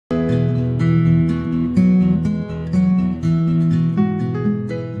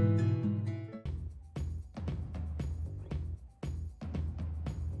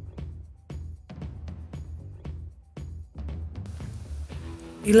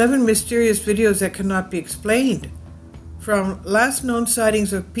11 mysterious videos that cannot be explained. From last known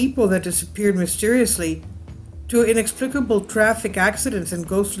sightings of people that disappeared mysteriously to inexplicable traffic accidents and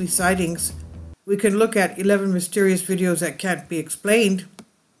ghostly sightings, we can look at 11 mysterious videos that can't be explained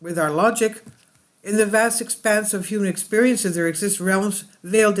with our logic. In the vast expanse of human experiences, there exist realms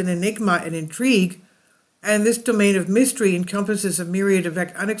veiled in enigma and intrigue, and this domain of mystery encompasses a myriad of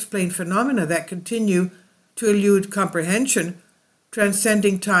unexplained phenomena that continue to elude comprehension,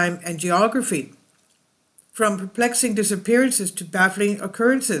 transcending time and geography. From perplexing disappearances to baffling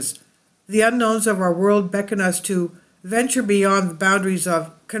occurrences, the unknowns of our world beckon us to venture beyond the boundaries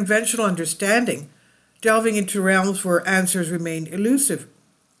of conventional understanding, delving into realms where answers remain elusive.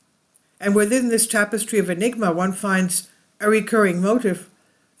 And within this tapestry of enigma, one finds a recurring motif: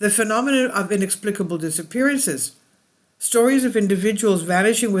 the phenomenon of inexplicable disappearances. Stories of individuals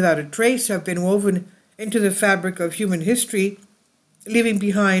vanishing without a trace have been woven into the fabric of human history, leaving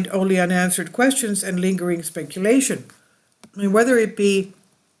behind only unanswered questions and lingering speculation. And whether it be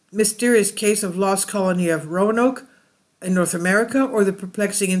mysterious case of lost colony of Roanoke in North America or the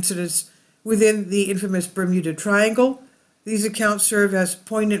perplexing incidents within the infamous Bermuda Triangle, these accounts serve as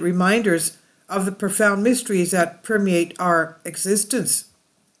poignant reminders of the profound mysteries that permeate our existence.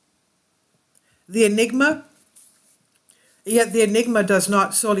 Yet the enigma does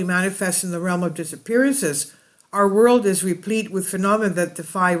not solely manifest in the realm of disappearances. Our world is replete with phenomena that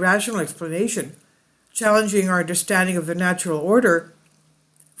defy rational explanation, challenging our understanding of the natural order.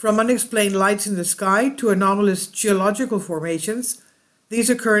 From unexplained lights in the sky to anomalous geological formations, these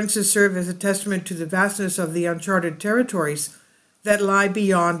occurrences serve as a testament to the vastness of the uncharted territories that lie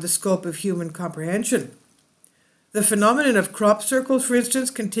beyond the scope of human comprehension. The phenomenon of crop circles, for instance,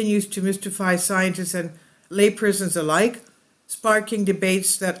 continues to mystify scientists and laypersons alike, sparking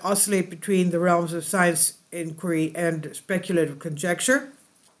debates that oscillate between the realms of science inquiry and speculative conjecture.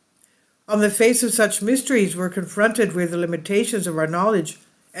 On the face of such mysteries, we're confronted with the limitations of our knowledge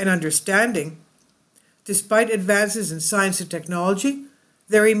and understanding. Despite advances in science and technology,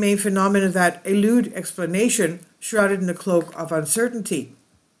 there remain phenomena that elude explanation, shrouded in a cloak of uncertainty.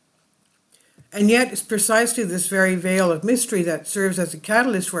 And yet, it's precisely this very veil of mystery that serves as a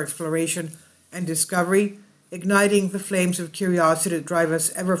catalyst for exploration and discovery, igniting the flames of curiosity that drive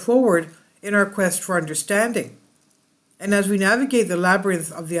us ever forward in our quest for understanding. And as we navigate the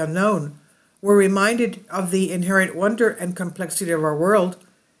labyrinth of the unknown, we're reminded of the inherent wonder and complexity of our world.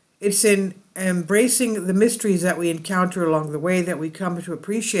 It's in embracing the mysteries that we encounter along the way that we come to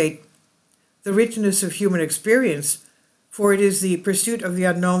appreciate the richness of human experience, for it is the pursuit of the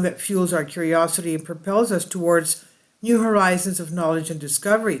unknown that fuels our curiosity and propels us towards new horizons of knowledge and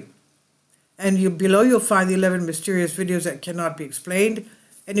discovery. And below you'll find the 11 mysterious videos that cannot be explained.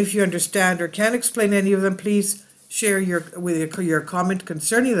 And if you understand or can explain any of them, please share your comment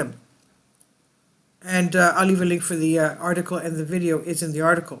concerning them. And I'll leave a link for the article, and the video is in the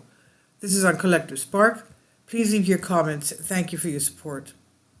article. This is on Collective Spark. Please leave your comments. Thank you for your support.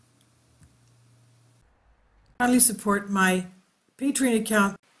 Kindly support my Patreon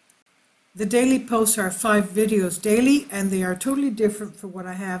account. The daily posts are 5 videos daily, and they are totally different from what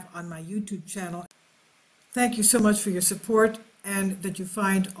I have on my YouTube channel. Thank you so much for your support, and that you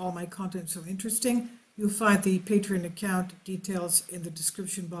find all my content so interesting. You'll find the Patreon account details in the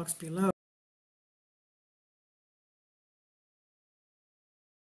description box below.